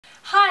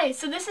Hi,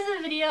 so this is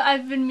a video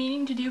I've been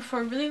meaning to do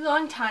for a really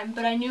long time,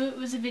 but I knew it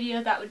was a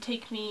video that would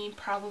take me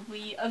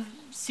probably a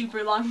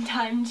super long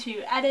time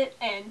to edit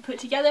and put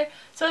together,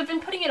 so I've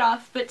been putting it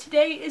off, but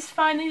today is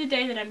finally the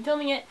day that I'm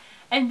filming it,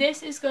 and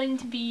this is going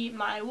to be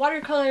my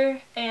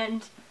watercolor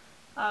and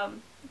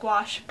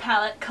gouache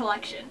palette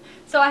collection.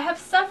 So I have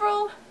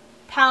several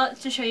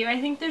palettes to show you. I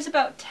think there's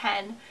about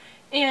 10,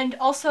 and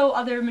also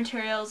other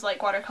materials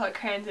like watercolor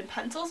crayons and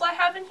pencils I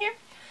have in here.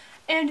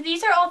 And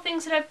these are all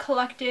things that I've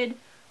collected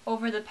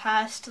over the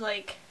past,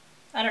 I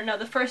don't know,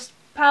 the first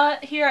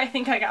palette here I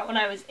think I got when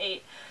I was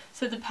 8.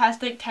 So the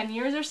past 10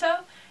 years or so.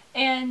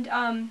 And,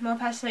 well,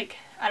 past I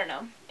don't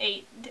know,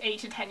 8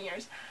 to 10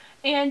 years.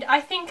 And I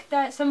think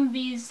that some of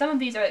these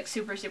are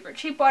super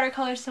cheap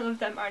watercolors, some of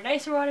them are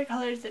nicer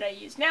watercolors that I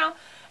use now.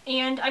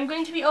 And I'm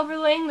going to be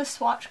overlaying the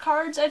swatch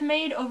cards I've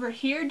made over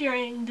here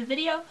during the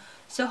video,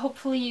 so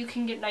hopefully you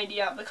can get an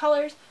idea of the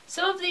colors.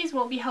 Some of these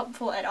won't be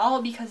helpful at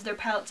all because they're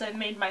palettes I've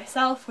made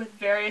myself with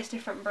various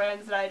different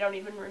brands that I don't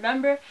even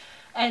remember.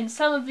 And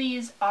some of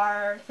these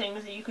are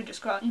things that you could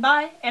just go out and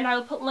buy, and I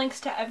will put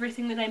links to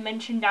everything that I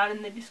mentioned down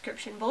in the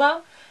description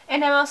below.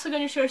 And I'm also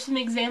going to show some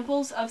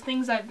examples of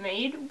things I've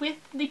made with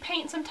the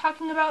paints I'm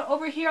talking about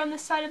over here on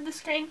this side of the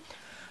screen.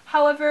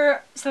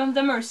 However, some of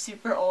them are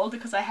super old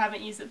because I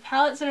haven't used the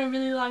palettes in a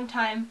really long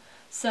time,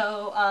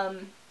 so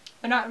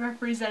they're not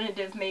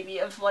representative maybe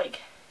of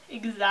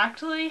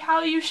exactly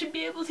how you should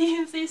be able to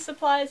use these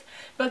supplies,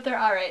 but they're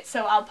alright,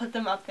 so I'll put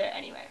them up there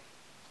anyway.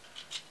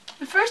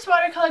 The first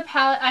watercolor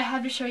palette I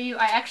have to show you,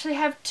 I actually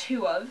have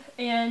two of,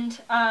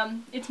 and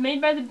it's made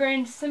by the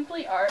brand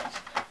Simply Art,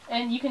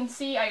 and you can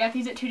see I got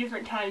these at two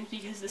different times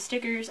because the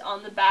stickers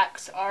on the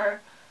backs are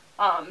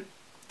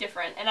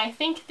different, and I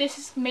think this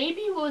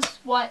was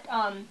what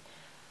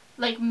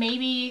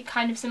maybe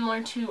kind of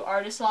similar to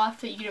Artist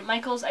Loft that you get at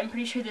Michael's. I'm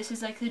pretty sure this is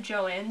the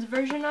Joann's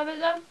version of it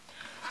though.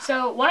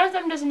 So one of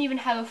them doesn't even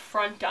have a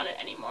front on it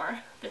anymore,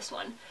 this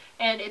one,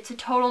 and it's a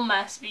total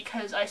mess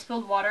because I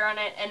spilled water on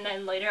it and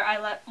then later I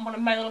let one of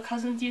my little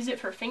cousins use it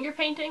for finger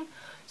painting,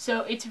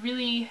 so it's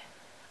really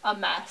a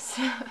mess.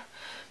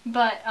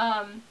 But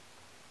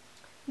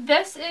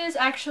this is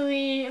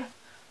actually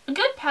a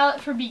good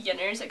palette for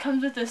beginners. It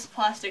comes with this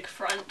plastic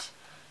front,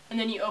 and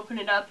then you open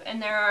it up,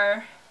 and there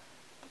are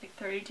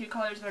 32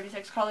 colors,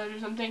 36 colors or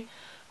something.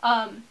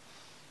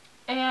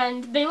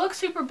 And they look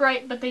super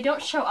bright, but they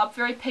don't show up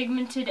very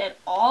pigmented at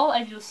all,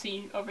 as you'll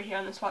see over here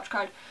on the swatch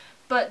card.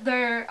 But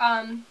they're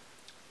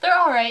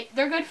alright.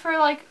 They're good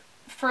for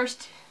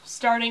first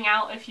starting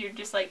out. If you're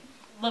just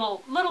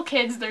little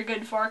kids, they're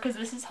good for, because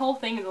this whole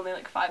thing is only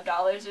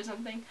 $5 or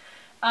something.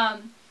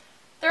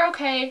 They're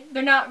okay.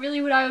 They're not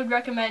really what I would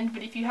recommend,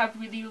 but if you have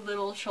really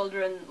little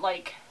children,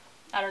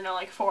 I don't know,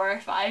 4 or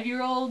 5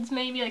 year olds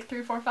maybe,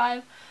 3, 4,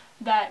 5,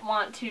 that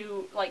want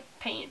to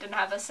paint and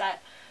have a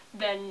set,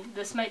 then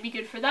this might be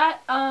good for that.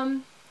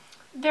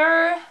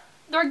 They're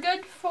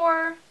good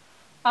for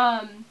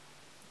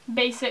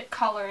basic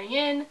coloring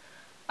in.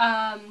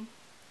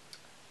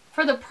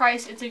 For the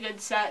price, it's a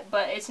good set,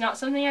 but it's not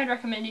something I'd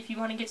recommend if you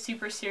want to get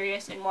super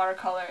serious in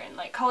watercolor and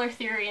color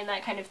theory and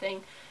that kind of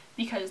thing,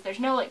 because there's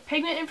no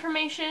pigment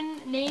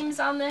information names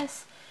on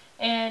this,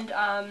 and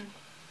I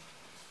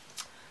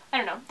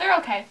don't know, they're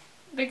okay.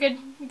 They're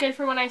good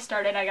for when I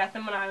started. I got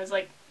them when I was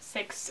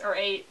 6 or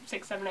 8,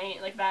 6, 7,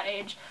 8, that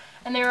age,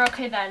 and they were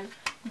okay then,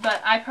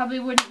 but I probably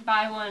wouldn't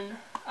buy one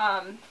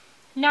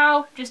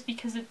now just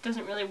because it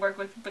doesn't really work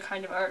with the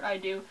kind of art I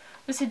do.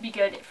 This would be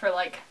good for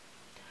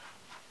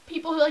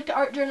people who like to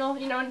art journal,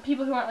 and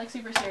people who aren't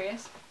super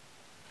serious.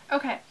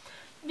 Okay,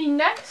 the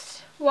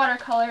next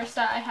watercolor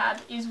set I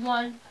have is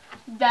one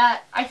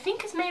that I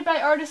think is made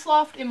by Artist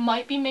Loft. It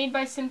might be made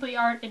by Simply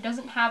Art. It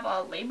doesn't have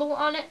a label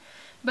on it,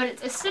 but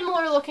it's a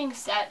similar looking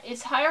set.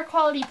 It's higher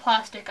quality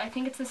plastic. I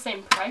think it's the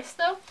same price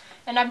though,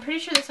 and I'm pretty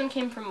sure this one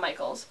came from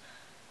Michael's.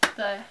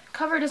 The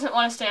cover doesn't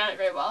want to stay on it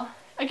very well.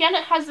 Again,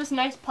 it has this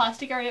nice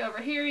plastic area over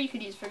here you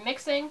could use for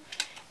mixing,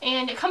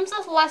 and it comes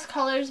with less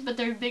colors, but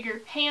they're bigger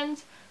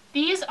pans.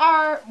 These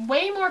are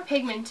way more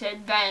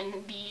pigmented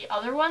than the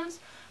other ones.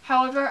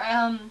 However,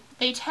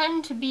 they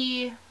tend to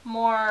be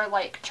more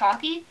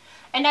chalky,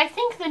 and I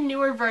think the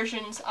newer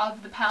versions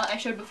of the palette I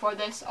showed before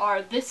this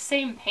are this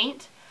same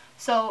paint.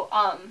 So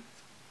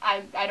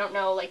I don't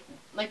know,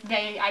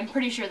 I'm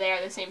pretty sure they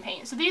are the same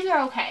paint. So these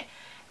are okay,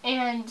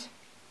 and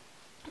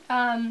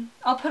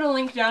I'll put a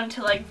link down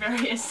to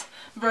various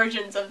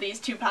versions of these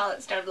two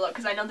palettes down below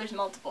because I know there's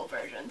multiple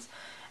versions.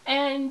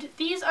 And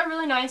these are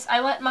really nice. I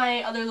let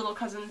my other little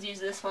cousins use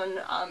this one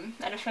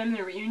at a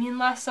family reunion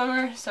last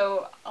summer,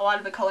 so a lot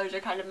of the colors are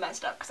kind of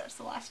messed up because that's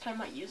the last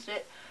time I used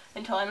it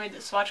until I made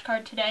the swatch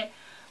card today.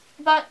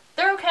 But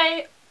they're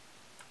okay.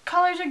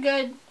 Colors are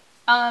good.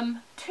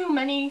 Too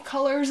many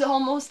colors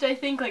almost, I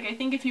think. I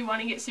think if you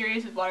want to get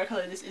serious with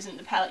watercolor, this isn't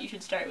the palette you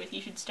should start with.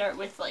 You should start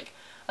with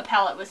a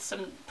palette with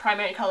some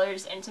primary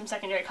colors and some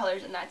secondary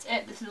colors, and that's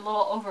it. This is a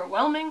little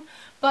overwhelming,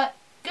 but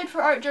good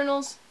for art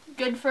journals,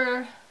 good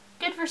for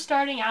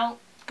starting out,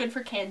 good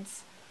for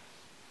kids.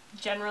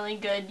 Generally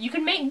good. You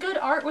can make good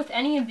art with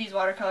any of these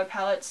watercolor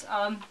palettes.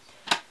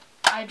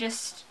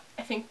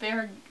 I think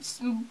they're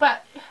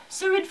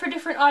suited for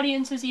different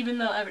audiences, even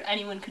though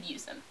anyone could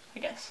use them, I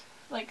guess.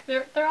 Like,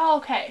 they're all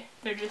okay.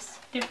 They're just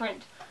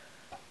different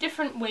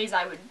ways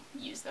I would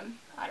use them.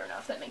 I don't know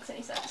if that makes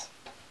any sense.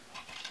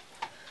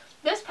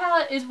 This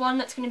palette is one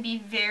that's going to be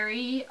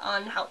very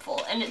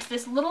unhelpful, and it's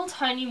this little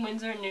tiny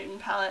Winsor & Newton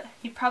palette.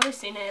 You've probably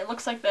seen it. It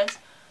looks like this.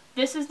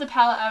 This is the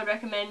palette I would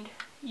recommend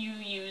you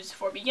use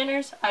for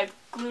beginners. I've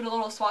glued a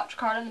little swatch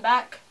card on the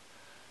back.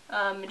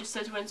 It just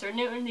says Winsor &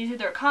 Newton. These are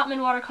their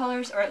Cotman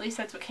watercolors, or at least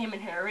that's what came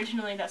in here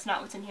originally. That's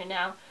not what's in here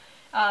now.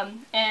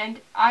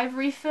 And I've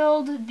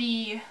refilled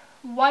the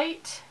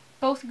white,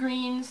 both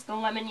greens, the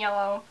lemon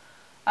yellow.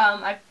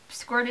 I've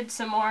squirted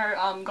some more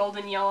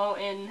golden yellow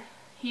in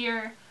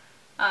here.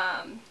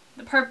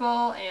 The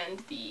purple and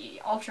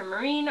the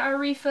ultramarine are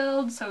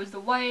refilled, so is the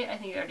white, I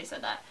think I already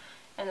said that,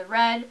 and the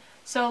red.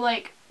 So,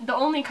 like, the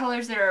only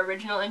colors that are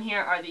original in here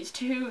are these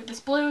two,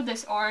 this blue,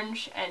 this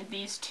orange, and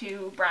these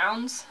two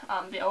browns,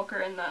 the ochre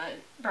and the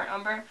burnt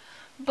umber.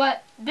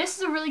 But this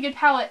is a really good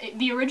palette.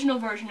 The original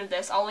version of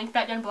this, I'll link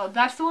that down below.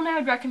 That's the one I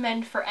would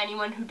recommend for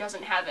anyone who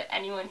doesn't have it,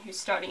 anyone who's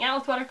starting out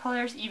with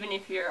watercolors, even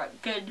if you're a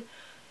good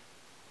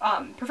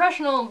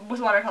professional with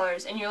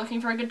watercolors and you're looking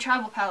for a good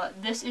travel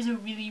palette. This is a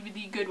really,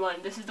 really good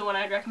one. This is the one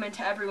I'd recommend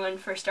to everyone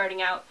for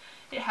starting out.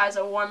 It has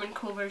a warm and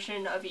cool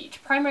version of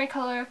each primary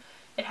color.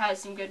 It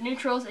has some good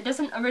neutrals. It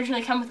doesn't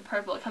originally come with the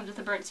purple, it comes with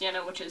the burnt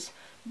sienna, which is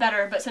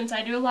better, but since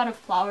I do a lot of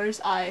flowers,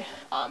 I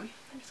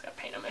just got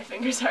paint on my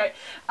fingers, sorry.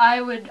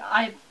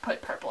 I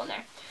put purple in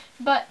there.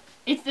 But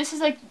this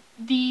is like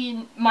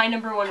my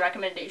 #1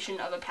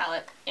 recommendation of a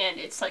palette, and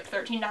it's like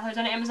 $13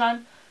 on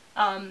Amazon.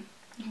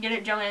 You can get it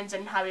at Joann's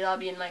and Hobby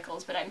Lobby and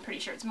Michael's, but I'm pretty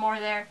sure it's more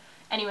there.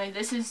 Anyway,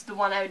 this is the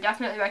one I would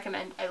definitely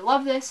recommend. I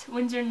love this.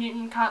 Winsor &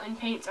 Newton Cotman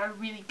paints are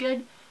really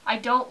good. I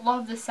don't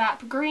love the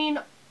sap green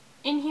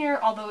in here,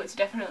 although it's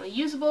definitely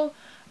usable.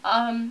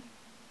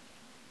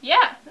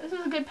 Yeah, this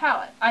is a good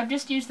palette. I've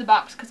just used the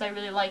box because I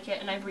really like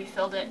it and I've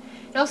refilled it.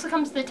 It also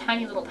comes with a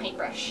tiny little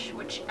paintbrush,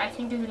 which I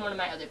think is in one of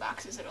my other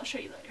boxes that I'll show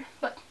you later.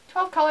 But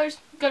 12 colors,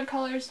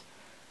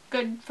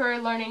 good for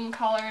learning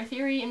color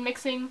theory and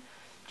mixing,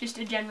 just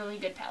a generally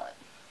good palette.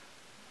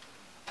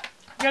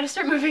 I gotta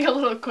start moving a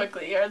little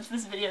quickly or else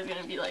this video is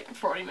gonna be like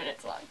 40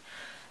 minutes long.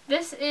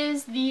 This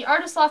is the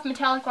Artist Loft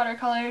Metallic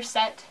Watercolor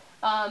set.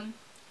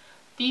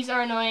 These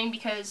are annoying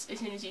because as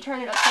soon as you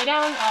turn it upside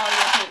down, all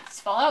your paints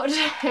fall out,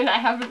 and I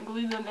haven't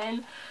glued them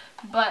in.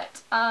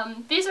 But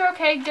these are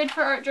okay, good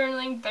for art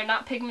journaling. They're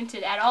not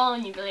pigmented at all,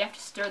 and you really have to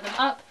stir them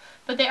up.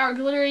 But they are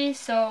glittery,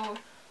 so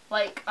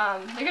like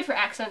they're good for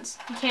accents.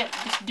 You can't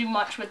just do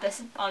much with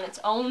this on its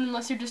own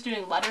unless you're just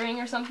doing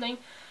lettering or something.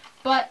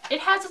 But it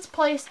has its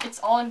place. It's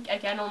all,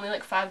 again, only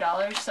like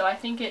 $5, so I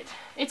think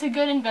it's a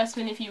good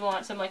investment if you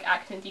want some like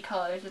accenty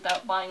colors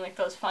without buying like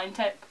those fine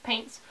tip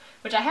paints,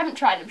 which I haven't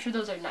tried. I'm sure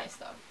those are nice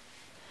though.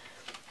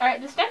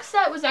 Alright, this next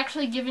set was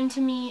actually given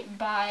to me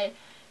by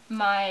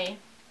my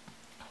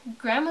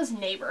grandma's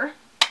neighbor,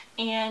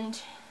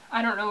 and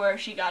I don't know where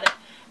she got it,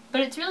 but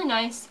it's really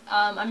nice.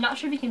 I'm not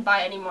sure if you can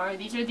buy it anymore.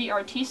 These are the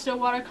Artista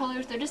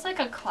watercolors. They're just like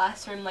a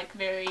classroom, like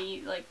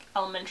very like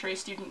elementary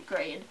student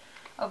grade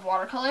of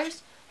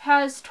watercolors.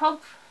 Has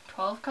 12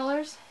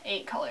 colors?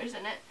 8 colors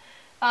in it.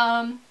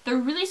 They're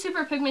really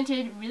super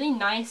pigmented, really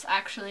nice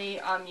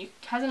actually. It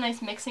has a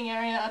nice mixing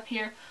area up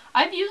here.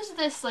 I've used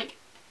this like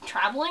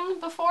traveling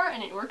before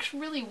and it works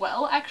really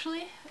well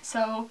actually.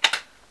 So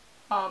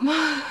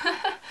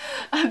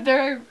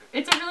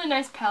it's a really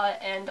nice palette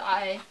and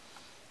I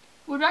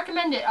would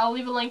recommend it. I'll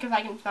leave a link if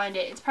I can find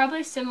it. It's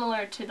probably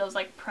similar to those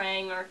like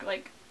Prang or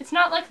like, it's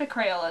not like the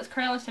Crayolas.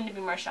 Crayolas tend to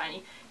be more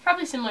shiny.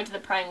 Probably similar to the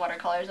Prang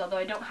watercolors, although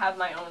I don't have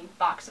my own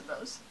box of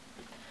those.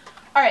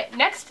 Alright,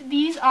 next,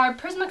 these are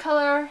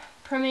Prismacolor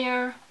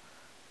Premier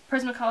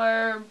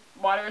Prismacolor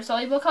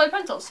water-soluble colored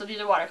pencils. So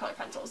these are watercolor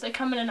pencils. They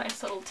come in a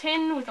nice little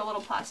tin with a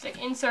little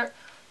plastic insert.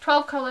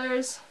 12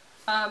 colors,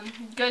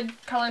 good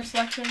color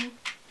selection.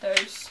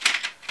 There's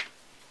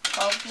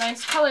 12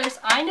 nice colors.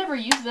 I never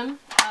use them.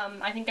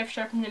 I think I've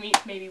sharpened them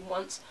each maybe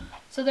once,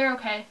 so they're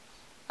okay.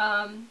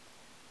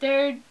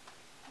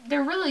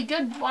 They're really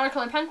good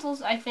watercolor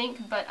pencils, I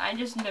think, but I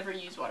just never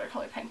use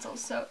watercolor pencils.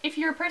 So if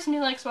you're a person who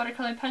likes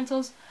watercolor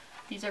pencils,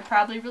 these are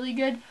probably really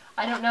good.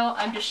 I don't know,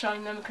 I'm just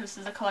showing them because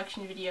this is a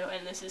collection video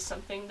and this is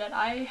something that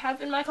I have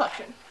in my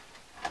collection.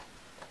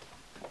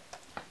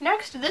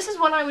 Next, this is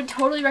one I would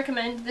totally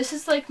recommend. This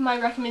is like my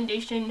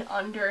recommendation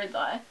under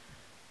the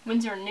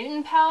Winsor &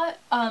 Newton palette.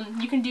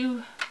 You can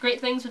do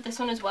great things with this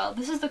one as well.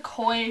 This is the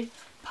Koi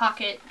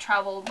Pocket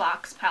Travel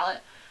Box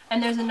palette.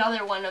 And there's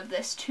another one of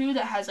this too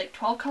that has like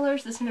 12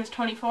 colors. This one has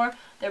 24.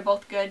 They're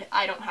both good.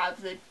 I don't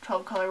have the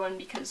 12 color one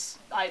because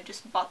I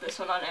just bought this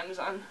one on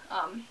Amazon.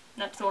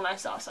 That's the one I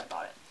saw, so I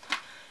bought it.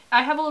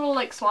 I have a little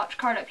like swatch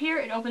card up here.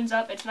 It opens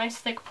up. It's nice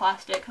thick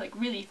plastic, like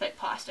really thick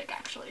plastic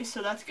actually,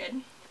 so that's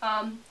good.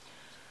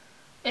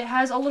 It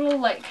has a little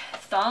like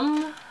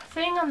thumb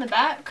thing on the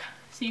back,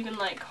 so you can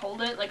like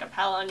hold it like a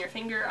palette on your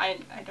finger. I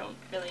don't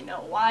really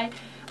know why.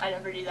 I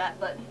never do that,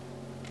 but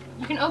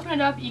you can open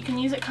it up. You can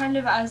use it kind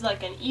of as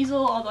like an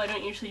easel, although I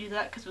don't usually do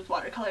that because with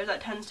watercolors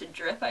that tends to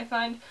drip, I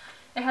find.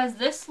 It has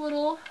this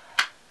little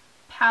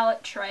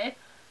palette tray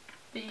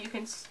that you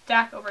can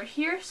stack over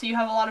here, so you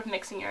have a lot of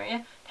mixing area.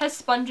 It has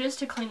sponges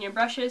to clean your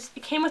brushes.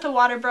 It came with a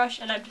water brush,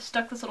 and I've just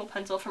stuck this little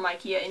pencil from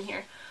IKEA in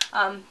here.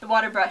 The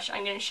water brush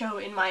I'm going to show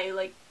in my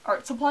like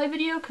art supply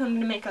video, because I'm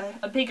going to make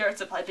a big art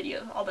supply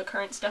video of all the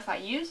current stuff I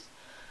use.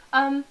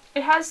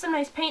 It has some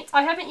nice paints.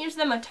 I haven't used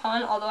them a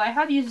ton, although I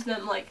have used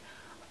them like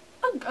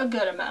a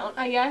good amount,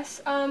 I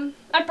guess.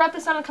 I brought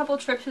this on a couple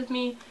trips with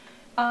me.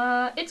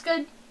 It's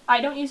good. I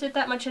don't use it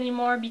that much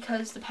anymore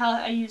because the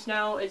palette I use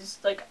now is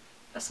like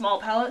a small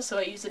palette, so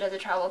I use it as a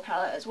travel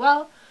palette as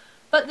well.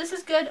 But this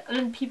is good,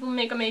 and people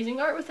make amazing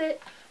art with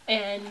it,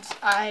 and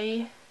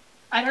I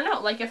don't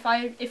know, like if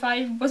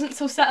I wasn't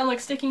so set on like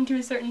sticking to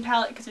a certain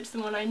palette because it's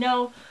the one I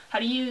know how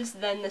to use,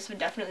 then this would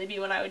definitely be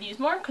one I would use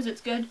more because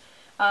it's good.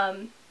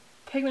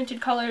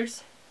 Pigmented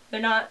colors, they're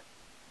not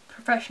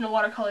professional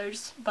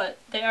watercolors, but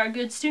they are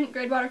good student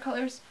grade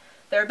watercolors.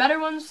 There are better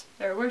ones,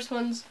 there are worse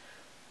ones.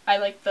 I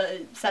like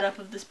the setup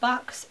of this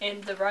box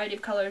and the variety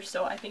of colors,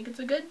 so I think it's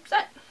a good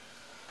set.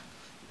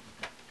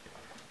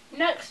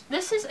 Next,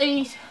 this is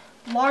a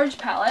large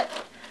palette,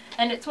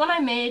 and it's one I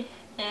made,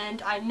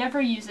 and I never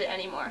use it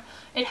anymore.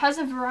 It has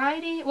a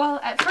variety, well,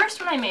 at first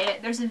when I made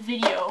it, there's a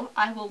video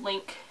I will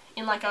link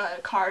in like a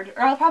card,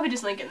 or I'll probably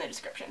just link it in the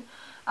description.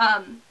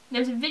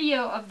 There's a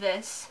video of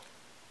this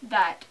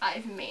that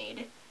I've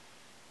made,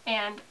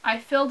 and I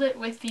filled it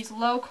with these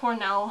low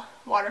Cornell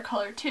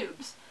watercolor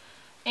tubes.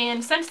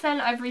 And since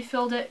then, I've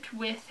refilled it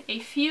with a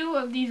few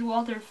of these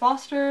Walter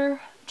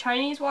Foster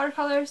Chinese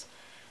watercolors,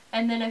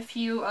 and then a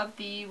few of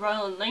the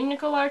Royal and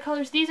Langnickel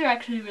watercolors. These are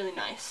actually really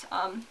nice.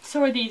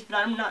 So are these, but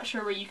I'm not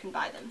sure where you can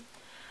buy them.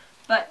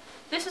 But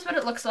this is what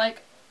it looks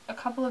like. A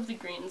couple of the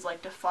greens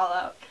like to fall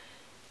out.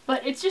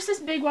 But it's just this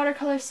big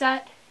watercolor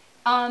set.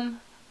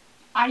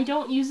 I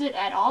don't use it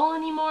at all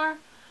anymore.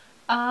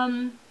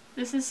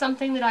 This is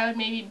something that I would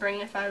maybe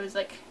bring if I was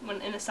like, when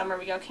in the summer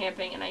we go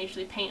camping and I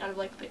usually paint out of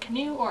like the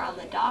canoe or on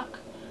the dock.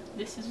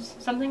 This is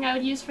something I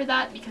would use for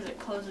that because it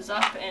closes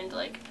up and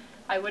like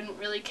I wouldn't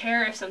really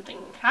care if something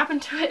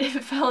happened to it if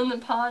it fell in the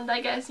pond,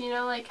 I guess, you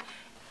know, like.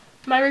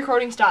 My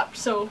recording stopped,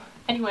 so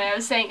anyway, I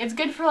was saying it's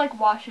good for like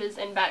washes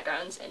and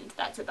backgrounds, and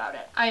that's about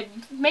it.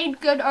 I've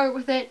made good art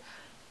with it,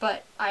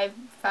 but I've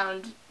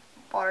found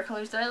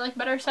watercolors that I like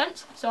better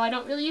since, so I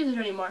don't really use it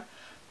anymore.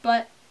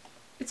 But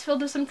it's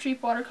filled with some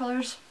cheap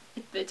watercolors.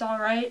 It's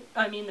alright.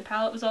 I mean, the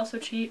palette was also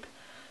cheap.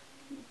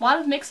 A lot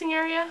of mixing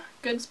area,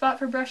 good spot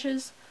for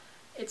brushes.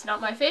 It's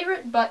not my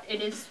favorite, but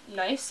it is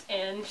nice,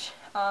 and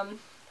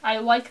I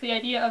like the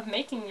idea of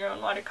making your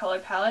own watercolor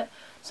palette,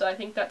 so I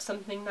think that's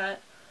something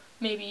that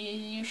maybe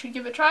you should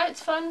give a try.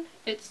 It's fun.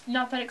 It's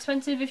not that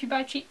expensive if you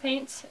buy cheap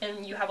paints,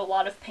 and you have a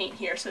lot of paint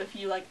here, so if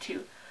you like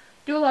to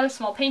do a lot of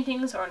small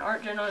paintings or an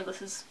art journal,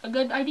 this is a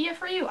good idea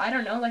for you. I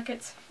don't know, like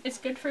it's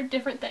good for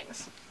different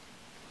things.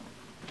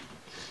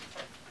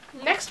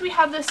 Next we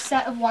have this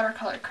set of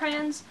watercolor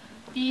crayons.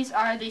 These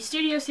are the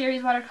Studio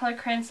Series watercolor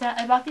crayon set.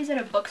 I bought these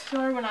at a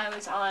bookstore when I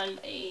was on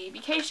a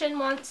vacation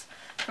once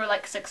for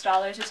like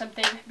 $6 or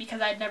something because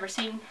I'd never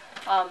seen,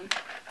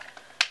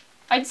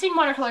 I'd seen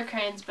watercolor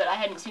crayons, but I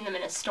hadn't seen them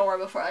in a store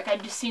before. Like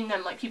I'd just seen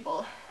them like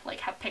people like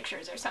have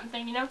pictures or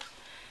something, you know,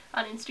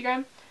 on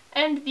Instagram.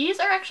 And these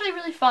are actually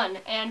really fun,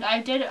 and I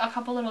did a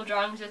couple little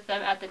drawings with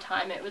them at the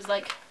time. It was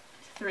like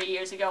 3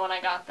 years ago when I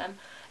got them.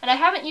 And I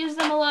haven't used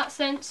them a lot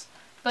since,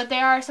 but they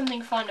are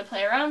something fun to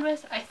play around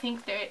with. I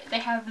think they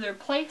have their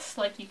place,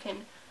 like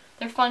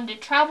they're fun to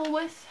travel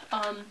with.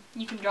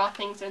 You can draw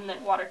things and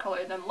then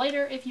watercolor them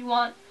later if you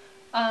want.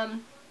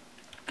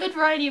 Good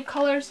variety of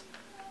colors.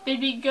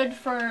 They'd be good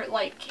for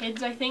like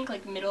kids, I think,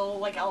 like middle,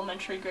 like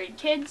elementary grade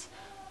kids.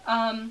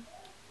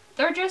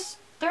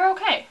 They're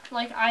okay.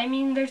 Like, I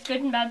mean, there's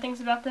good and bad things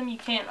about them. You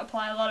can't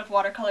apply a lot of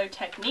watercolor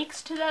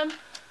techniques to them,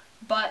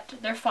 but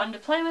they're fun to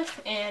play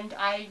with, and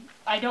I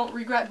don't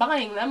regret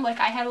buying them. Like,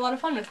 I had a lot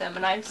of fun with them,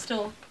 and I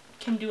still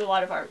can do a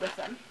lot of art with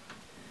them.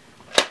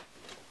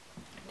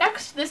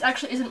 Next, this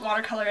actually isn't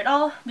watercolor at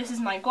all. This is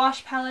my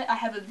gouache palette. I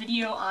have a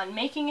video on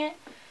making it,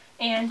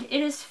 and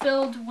it is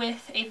filled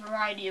with a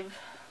variety of,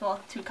 well,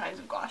 2 kinds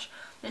of gouache.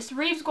 This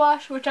Reeves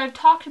gouache, which I've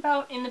talked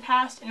about in the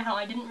past and how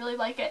I didn't really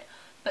like it,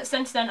 but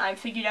since then I've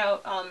figured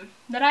out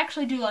that I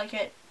actually do like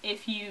it.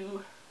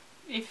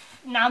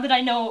 Now that I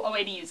know a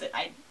way to use it,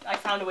 I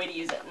found a way to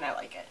use it and I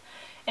like it.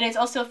 And it's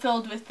also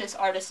filled with this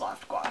Artist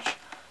Loft gouache.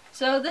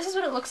 So this is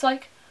what it looks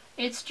like.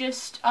 It's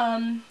just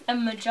a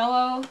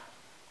Magello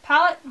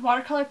palette,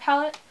 watercolor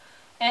palette,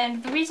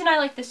 and the reason I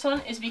like this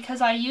one is because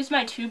I use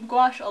my tube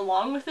gouache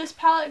along with this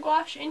palette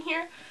gouache in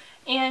here,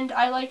 and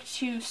I like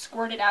to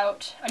squirt it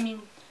out,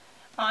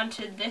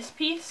 onto this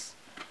piece.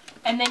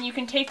 And then you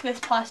can take this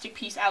plastic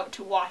piece out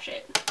to wash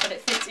it, but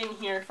it fits in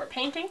here for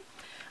painting.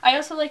 I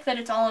also like that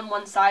it's all on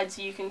one side,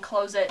 so you can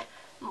close it,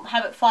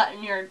 have it flat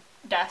in your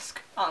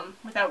desk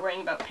without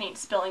worrying about paint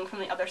spilling from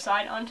the other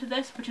side onto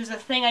this, which is a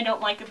thing I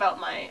don't like about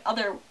my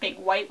other big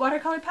white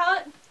watercolor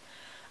palette.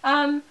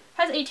 Has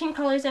Has 18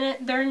 colors in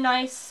it. They're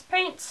nice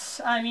paints.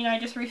 I mean, I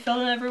just refill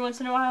them every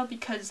once in a while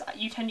because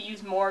you tend to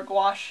use more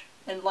gouache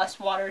and less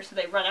water, so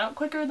they run out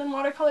quicker than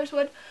watercolors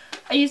would.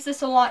 I use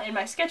this a lot in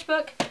my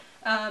sketchbook.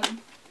 Yeah,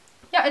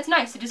 it's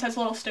nice. It just has a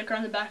little sticker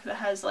on the back that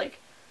has like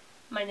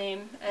my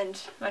name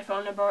and my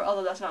phone number,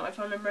 although that's not my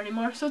phone number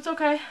anymore, so it's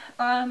okay.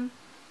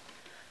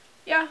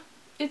 Yeah,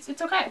 it's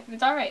okay.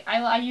 It's alright.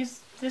 I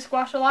use this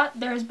gouache a lot.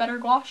 There is better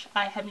gouache.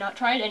 I have not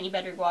tried any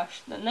better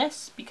gouache than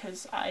this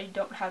because I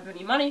don't have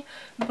any money,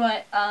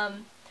 but I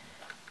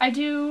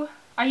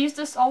use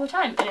this all the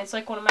time, and it's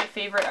like one of my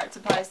favorite art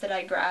supplies that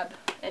I grab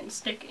and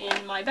stick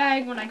in my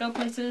bag when I go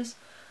places.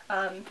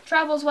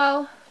 Travels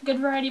well, good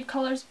variety of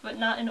colors, but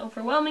not an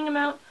overwhelming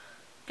amount.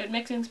 Good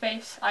mixing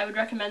space. I would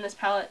recommend this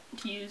palette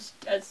to use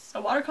as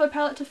a watercolor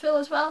palette to fill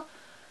as well.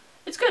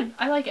 It's good.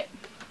 I like it.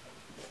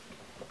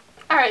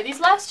 Alright, these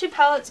last two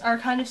palettes are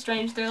kind of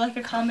strange. They're like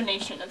a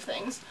combination of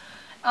things.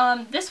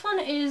 This one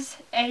is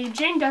a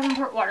Jane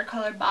Davenport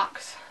watercolor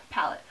box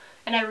palette,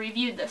 and I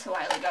reviewed this a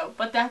while ago,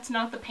 but that's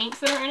not the paints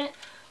that are in it.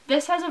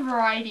 This has a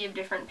variety of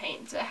different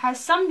paints. It has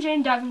some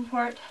Jane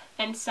Davenport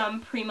and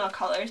some Prima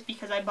colors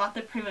because I bought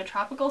the Prima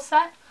Tropical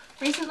set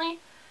recently.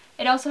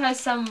 It also has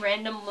some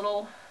random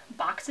little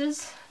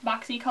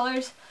boxy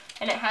colors,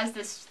 and it has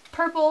this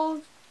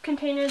purple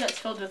container that's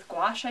filled with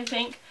gouache, I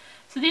think.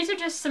 So these are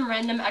just some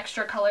random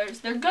extra colors.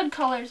 They're good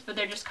colors, but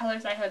they're just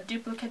colors I have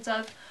duplicates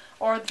of,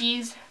 or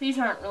these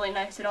aren't really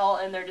nice at all,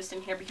 and they're just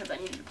in here because I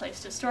needed a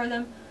place to store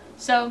them.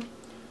 So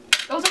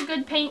those are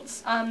good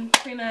paints.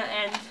 Prima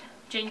and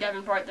Jane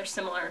Davenport, they're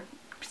similar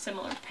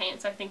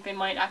paints. I think they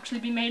might actually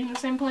be made in the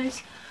same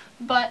place,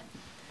 but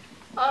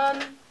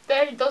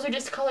those are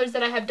just colors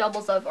that I have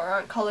doubles of, or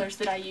aren't colors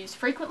that I use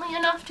frequently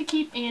enough to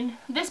keep in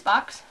this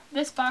box.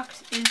 This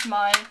box is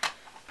my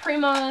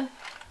Prima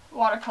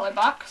watercolor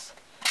box.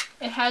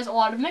 It has a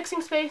lot of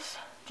mixing space,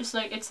 just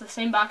like it's the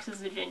same box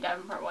as the Jane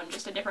Davenport one,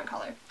 just a different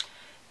color.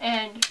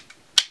 And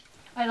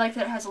I like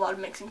that it has a lot of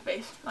mixing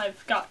space.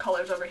 I've got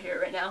colors over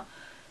here right now.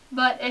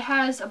 But it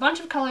has a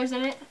bunch of colors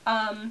in it.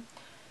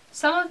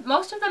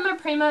 Most of them are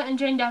Prima and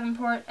Jane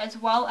Davenport, as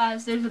well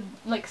as there's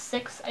like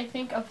 6, I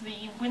think, of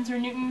the Winsor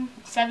Newton,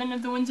 7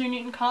 of the Winsor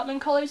Newton Cotman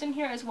colors in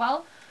here as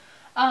well.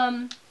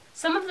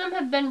 Some of them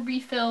have been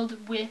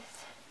refilled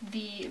with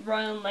the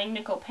Royal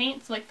Langnickel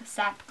paints, like the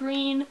Sap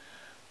Green,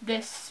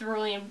 this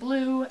Cerulean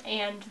Blue,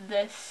 and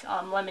this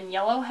Lemon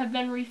Yellow have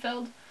been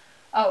refilled.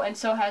 Oh, and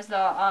so has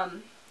the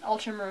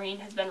Ultramarine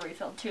has been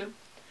refilled too.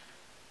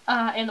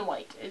 And the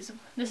white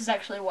this is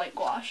actually white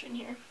gouache in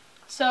here.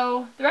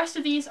 So the rest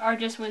of these are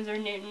just Winsor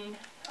Newton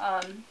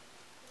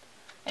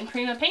and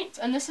Prima paints,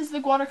 and this is the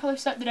watercolor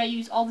set that I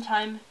use all the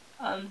time.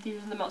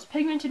 These are the most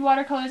pigmented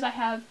watercolors I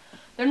have.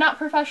 They're not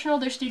professional,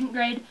 they're student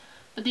grade,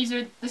 but this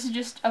is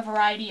just a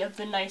variety of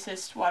the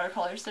nicest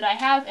watercolors that I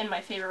have and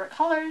my favorite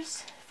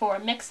colors for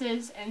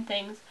mixes and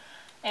things.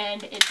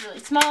 And it's really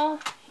small,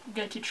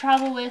 good to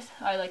travel with.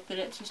 I like that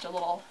it's just a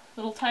little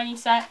tiny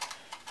set,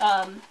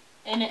 and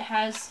it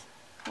has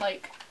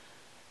like,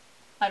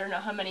 I don't know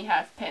how many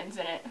half pans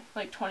in it,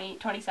 like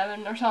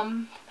 27 or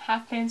some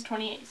half pans,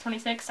 28,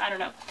 26, I don't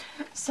know.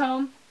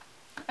 So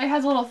it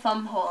has a little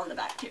thumb hole on the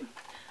back too.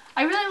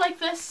 I really like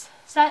this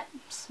set.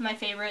 It's my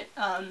favorite.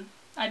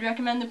 I'd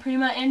recommend the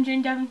Prima and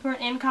Jane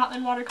Davenport and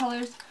Cotman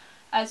watercolors,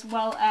 as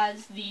well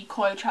as the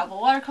Koi Travel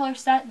watercolor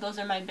set. Those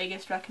are my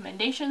biggest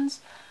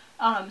recommendations.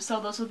 So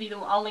those will be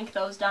I'll link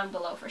those down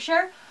below for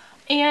sure.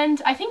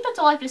 And I think that's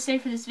all I have to say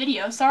for this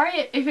video.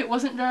 Sorry if it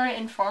wasn't very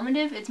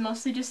informative. It's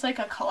mostly just like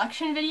a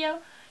collection video.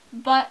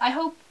 But I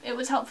hope it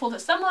was helpful to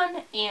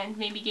someone and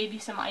maybe gave you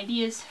some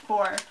ideas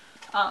for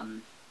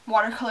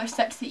watercolor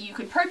sets that you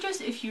could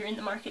purchase if you're in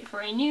the market for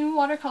a new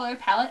watercolor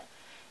palette.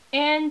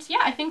 And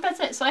yeah, I think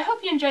that's it. So I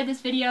hope you enjoyed this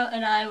video,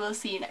 and I will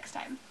see you next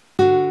time.